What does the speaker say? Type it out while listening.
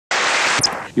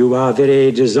You are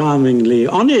very disarmingly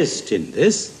honest in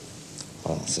this.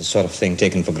 Well, it's the sort of thing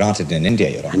taken for granted in India,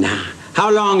 Your Honor. Now,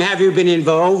 how long have you been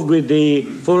involved with the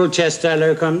full-Chester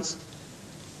locums?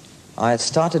 I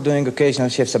started doing occasional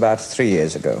shifts about 3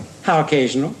 years ago. How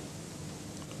occasional?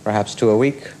 Perhaps 2 a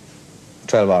week,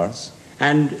 12 hours.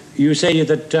 And you say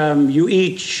that you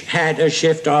each had a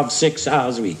shift of 6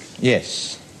 hours a week?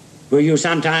 Yes. Were you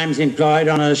sometimes employed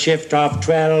on a shift of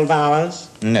 12 hours?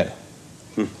 No.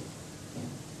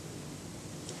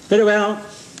 Very well.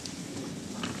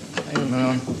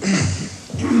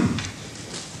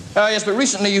 Yes, but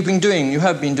recently you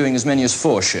have been doing as many as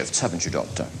 4 shifts, haven't you,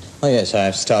 Doctor? Oh, yes,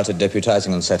 I've started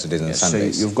deputizing on Saturdays and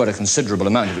Sundays. So you've got a considerable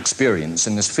amount of experience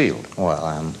in this field. Well,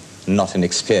 I'm not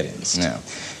inexperienced. No.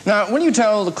 Now, will you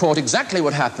tell the court exactly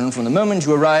what happened from the moment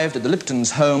you arrived at the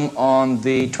Liptons' home on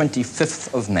the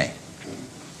 25th of May?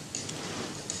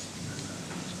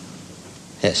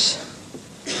 Yes.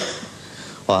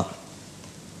 Well,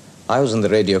 I was in the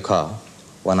radio car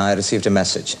when I received a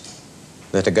message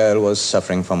that a girl was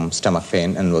suffering from stomach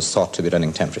pain and was thought to be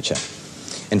running temperature.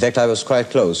 In fact, I was quite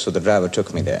close, so the driver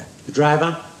took me there. The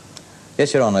driver?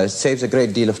 Yes, Your Honor. It saves a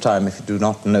great deal of time if you do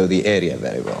not know the area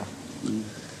very well.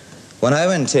 When I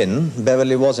went in,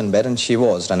 Beverly was in bed and she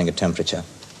was running a temperature.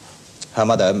 Her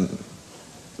mother,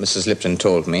 Mrs. Lipton,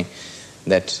 told me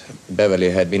that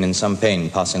Beverly had been in some pain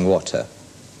passing water.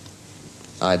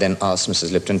 I then asked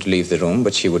Mrs. Lipton to leave the room,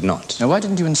 but she would not. Now, why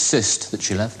didn't you insist that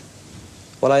she left?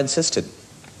 Well, I insisted,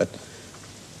 but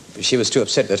she was too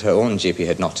upset that her own GP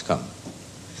had not come.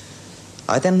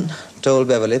 I then told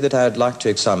Beverly that I'd like to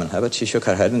examine her, but she shook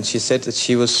her head and she said that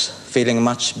she was feeling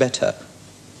much better.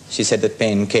 She said that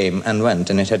pain came and went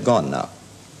and it had gone now.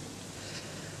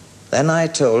 Then I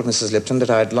told Mrs. Lipton that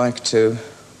I'd like to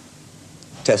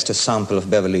test a sample of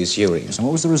Beverly's urine. Yes, and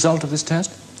what was the result of this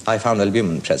test? I found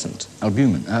albumin present.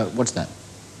 Albumin? What's that?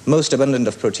 Most abundant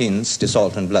of proteins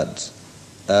dissolved in blood.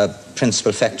 A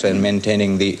principal factor in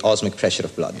maintaining the osmic pressure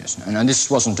of blood. Yes, and this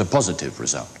wasn't a positive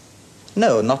result?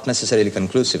 No, not necessarily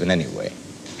conclusive in any way.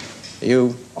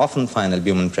 You often find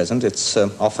albumin present. It's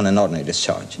often an ordinary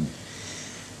discharge.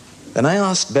 Then I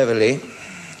asked Beverly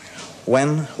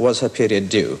when was her period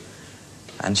due,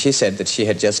 and she said that she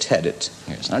had just had it.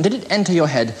 Yes. Now, did it enter your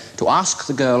head to ask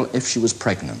the girl if she was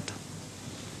pregnant?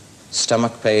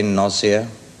 Stomach pain, nausea?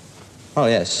 Oh,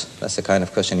 yes, that's the kind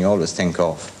of question you always think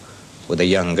of with a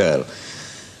young girl.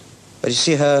 But you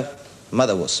see, her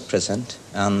mother was present,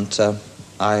 and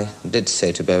I did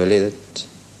say to Beverly that,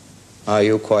 are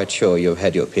you quite sure you've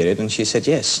had your period? And she said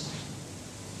yes.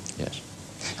 Yes.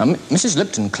 Now, Mrs.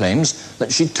 Lipton claims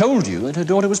that she told you that her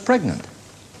daughter was pregnant.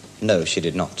 No, she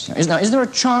did not. Now, is there a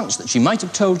chance that she might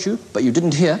have told you, but you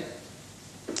didn't hear?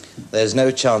 There's no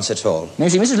chance at all. Now,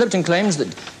 you see, Mrs. Lipton claims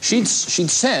that she'd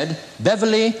said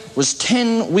Beverly was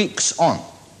 10 weeks on.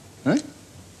 Huh?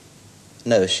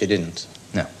 No, she didn't.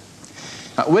 No.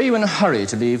 Were you in a hurry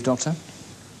to leave, Doctor?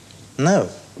 No.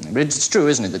 But it's true,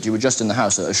 isn't it, that you were just in the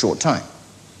house a short time?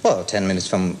 Well, 10 minutes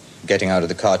from getting out of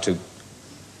the car to...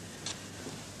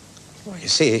 Well, you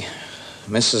see,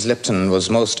 Mrs. Lipton was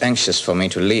most anxious for me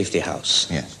to leave the house.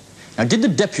 Yes. Now, did the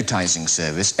deputizing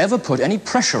service ever put any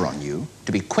pressure on you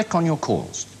to be quick on your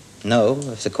calls? No,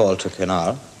 if the call took an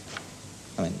hour.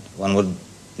 I mean, one would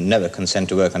never consent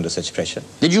to work under such pressure.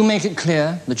 Did you make it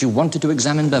clear that you wanted to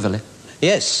examine Beverly?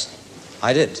 Yes,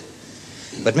 I did.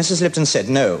 But Mrs. Lipton said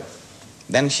no.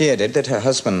 Then she added that her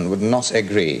husband would not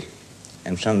agree.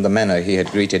 And from the manner he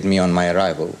had greeted me on my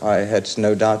arrival, I had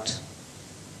no doubt.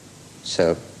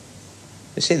 So,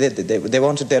 you see, they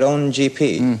wanted their own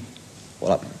GP.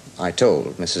 Well, I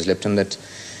told Mrs. Lipton that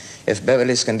if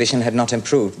Beverly's condition had not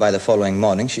improved by the following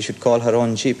morning, she should call her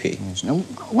own GP. Yes. Now,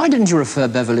 why didn't you refer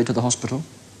Beverly to the hospital?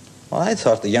 Well, I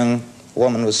thought the young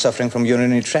woman was suffering from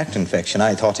urinary tract infection.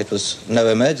 I thought it was no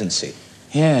emergency.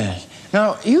 Yes.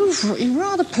 Now, you've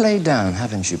rather played down,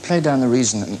 haven't you? Played down the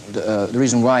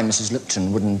reason why Mrs.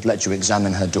 Lipton wouldn't let you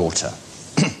examine her daughter.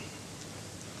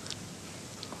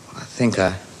 I think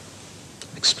I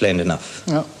explained enough.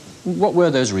 Now, what were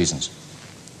those reasons?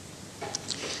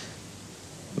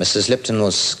 Mrs. Lipton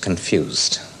was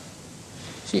confused.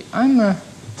 See, I'm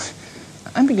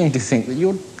beginning to think that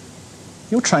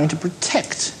you're trying to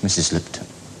protect Mrs. Lipton.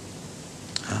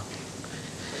 Oh.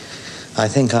 I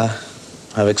think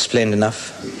I've explained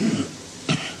enough.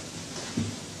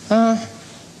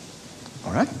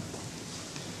 All right.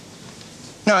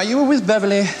 Now, you were with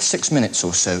Beverly 6 minutes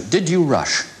or so. Did you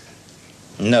rush?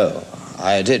 No,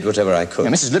 I did whatever I could.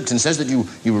 Now, Mrs. Lipton says that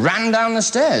you ran down the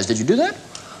stairs. Did you do that?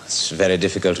 It's very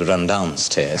difficult to run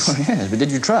downstairs. Oh, yes, but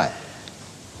did you try?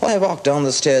 Well, I walked down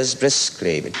the stairs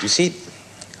briskly, but you see,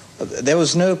 There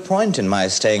was no point in my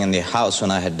staying in the house when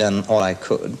I had done all I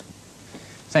could.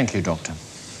 Thank you, Doctor.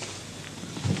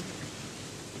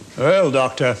 Well,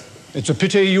 Doctor, it's a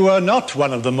pity you are not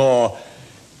one of the more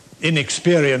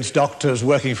inexperienced doctors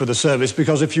working for the service,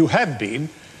 because if you had been,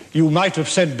 you might have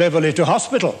sent Beverly to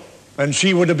hospital, and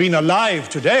she would have been alive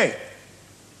today.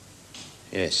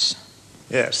 Yes.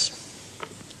 Yes.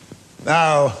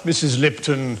 Now, Mrs.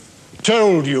 Lipton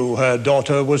told you her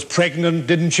daughter was pregnant,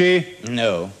 didn't she?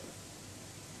 No.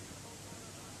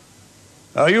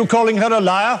 Are you calling her a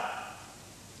liar?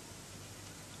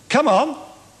 Come on.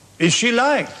 Is she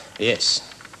lying? Yes.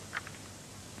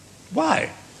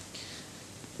 Why?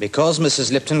 Because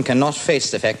Mrs. Lipton cannot face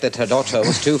the fact that her daughter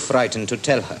was too frightened to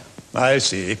tell her. I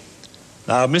see.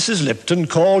 Now, Mrs. Lipton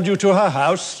called you to her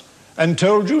house and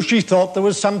told you she thought there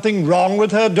was something wrong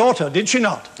with her daughter, did she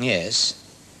not? Yes.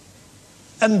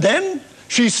 And then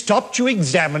she stopped you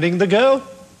examining the girl?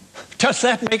 Does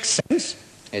that make sense?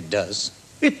 It does.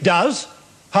 It does?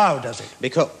 How does it?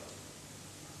 Because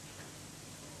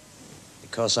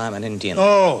I'm an Indian.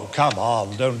 Oh, come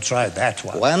on, don't try that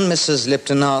one. When Mrs.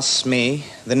 Lipton asked me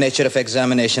the nature of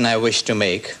examination I wished to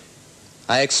make,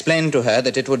 I explained to her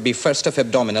that it would be first of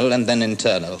abdominal and then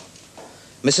internal.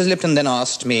 Mrs. Lipton then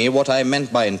asked me what I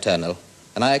meant by internal,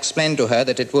 and I explained to her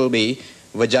that it will be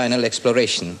vaginal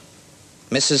exploration.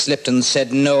 Mrs. Lipton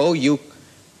said, no, you...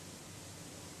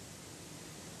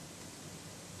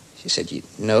 She said,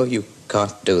 no, you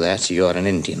can't do that. You are an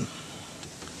Indian.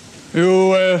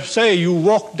 You say you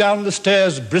walked down the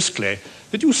stairs briskly.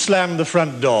 Did you slam the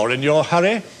front door in your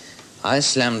hurry? I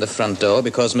slammed the front door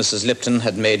because Mrs. Lipton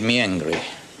had made me angry.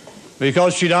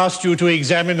 Because she'd asked you to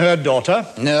examine her daughter?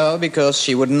 No, because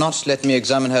she would not let me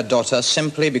examine her daughter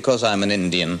simply because I'm an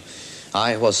Indian.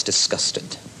 I was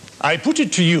disgusted. I put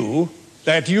it to you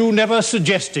that you never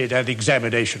suggested an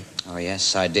examination. Oh,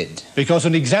 yes, I did. Because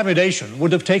an examination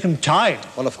would have taken time.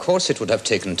 Well, of course it would have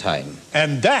taken time.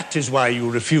 And that is why you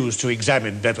refused to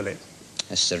examine Beverly.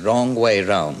 It's the wrong way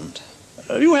round.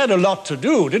 You had a lot to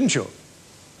do, didn't you?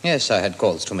 Yes, I had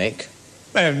calls to make.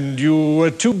 And you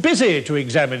were too busy to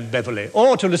examine Beverly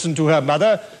or to listen to her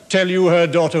mother tell you her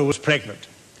daughter was pregnant.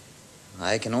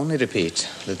 I can only repeat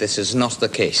that this is not the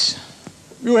case.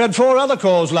 You had 4 other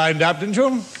calls lined up, didn't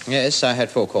you? Yes, I had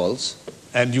 4 calls.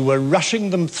 And you were rushing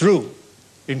them through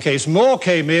in case more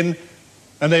came in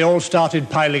and they all started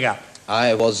piling up.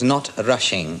 I was not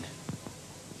rushing.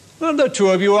 Well, there are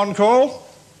 2 of you on call.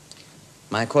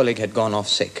 My colleague had gone off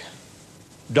sick.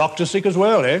 Doctor sick as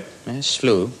well, eh? Yes,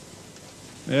 flu.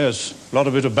 Yes, a lot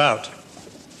of it about.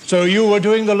 So you were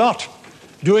doing the lot,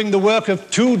 doing the work of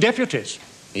 2 deputies.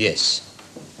 Yes.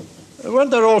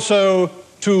 Weren't there also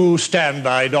 2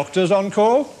 standby doctors on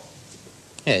call?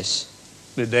 Yes.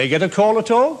 Did they get a call at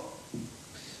all?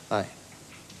 I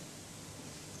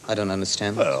don't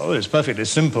understand. Well, it's perfectly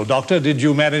simple, Doctor. Did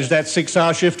you manage that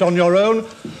 6-hour shift on your own,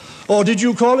 or did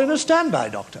you call in a standby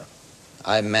doctor?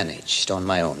 I managed on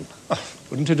my own.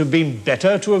 Wouldn't it have been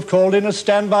better to have called in a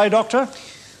standby doctor?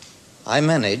 I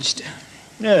managed.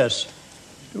 Yes.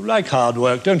 You like hard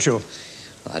work, don't you?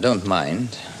 I don't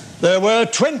mind. There were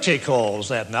 20 calls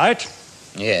that night.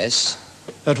 Yes.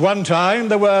 At one time,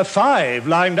 there were 5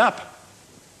 lined up.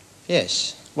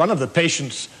 Yes. One of the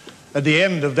patients at the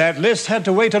end of that list had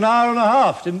to wait an hour and a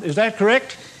half. Is that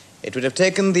correct? It would have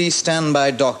taken the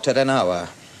standby doctor an hour.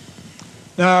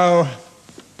 Now,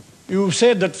 you've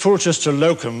said that Fulchester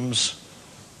Locums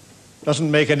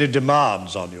doesn't make any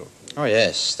demands on you. Oh,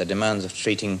 yes, the demands of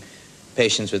treating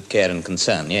patients with care and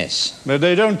concern, yes. But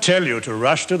they don't tell you to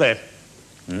rush, do they?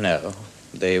 No,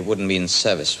 they wouldn't be in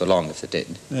service for long if they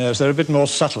did. Yes, they're a bit more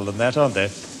subtle than that, aren't they?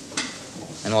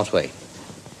 In what way?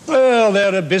 Well,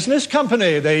 they're a business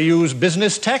company. They use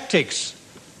business tactics.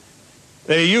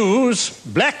 They use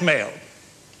blackmail.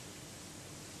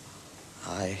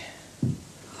 I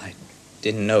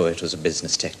didn't know it was a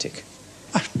business tactic.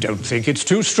 I don't think it's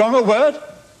too strong a word.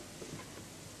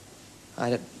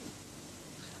 I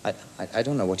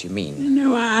don't know what you mean.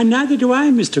 No, neither do I,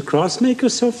 Mr. Cross. Make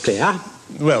yourself clear.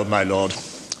 Well, my lord,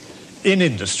 in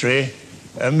industry,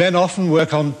 men often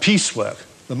work on piecework.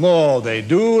 The more they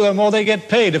do, the more they get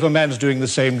paid. If a man's doing the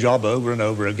same job over and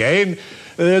over again,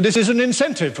 this is an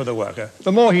incentive for the worker.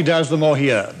 The more he does, the more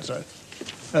he earns.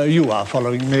 You are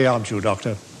following me, aren't you,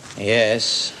 Doctor?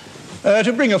 Yes.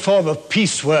 To bring a form of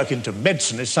piecework into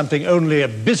medicine is something only a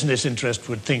business interest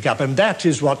would think up, and that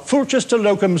is what Fulchester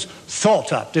Locums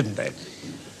thought up, didn't they?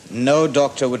 No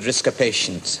doctor would risk a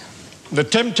patient. The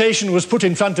temptation was put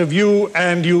in front of you,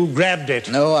 and you grabbed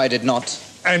it. No, I did not.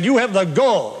 And you have the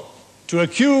gall to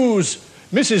accuse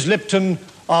Mrs. Lipton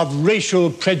of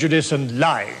racial prejudice and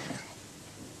lying.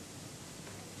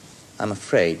 I'm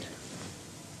afraid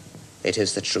it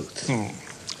is the truth.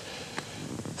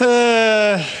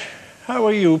 How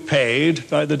were you paid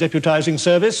by the deputising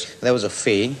service? There was a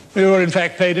fee. You were in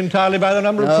fact paid entirely by the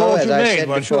number of calls you made,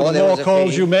 weren't you? The more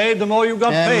calls you made, the more you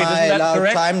got paid. Am I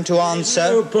allowed time to answer?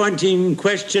 No point in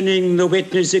questioning the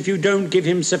witness if you don't give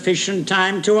him sufficient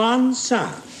time to answer.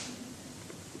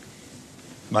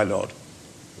 My lord,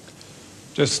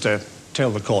 just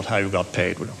tell the court how you got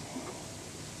paid, will you?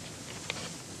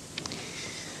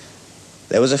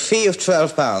 There was a fee of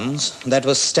 £12 that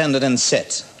was standard and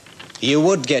set. You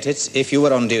would get it if you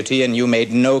were on duty and you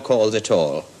made no calls at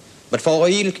all. But for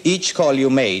each call you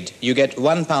made, you get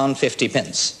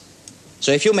 £1.50.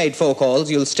 So if you made 4 calls,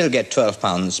 you'll still get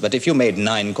 £12. But if you made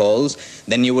 9 calls,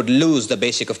 then you would lose the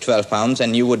basic of £12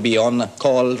 and you would be on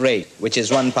call rate, which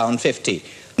is £1.50.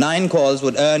 9 calls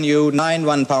would earn you 9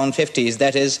 £1.50s,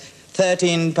 that is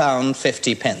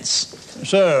 £13.50.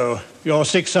 So, your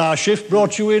 6-hour shift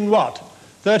brought you in what?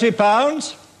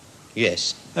 £30?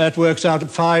 Yes. That works out at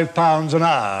 £5 an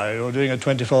hour. You're doing a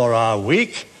 24-hour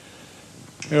week.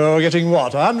 You're getting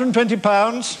what,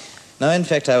 £120? No, in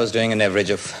fact, I was doing an average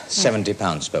of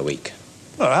 £70 per week.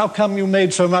 Well, how come you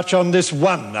made so much on this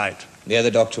one night? The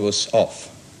other doctor was off.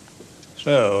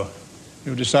 So,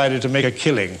 you decided to make a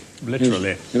killing,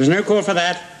 literally. There was no call for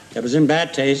that. That was in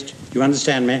bad taste. You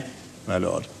understand me? My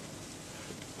lord.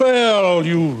 Well,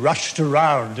 you rushed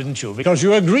around, didn't you? Because you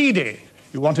were greedy.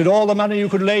 You wanted all the money you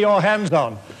could lay your hands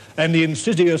on, and the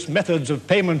insidious methods of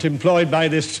payment employed by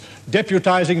this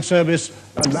deputising service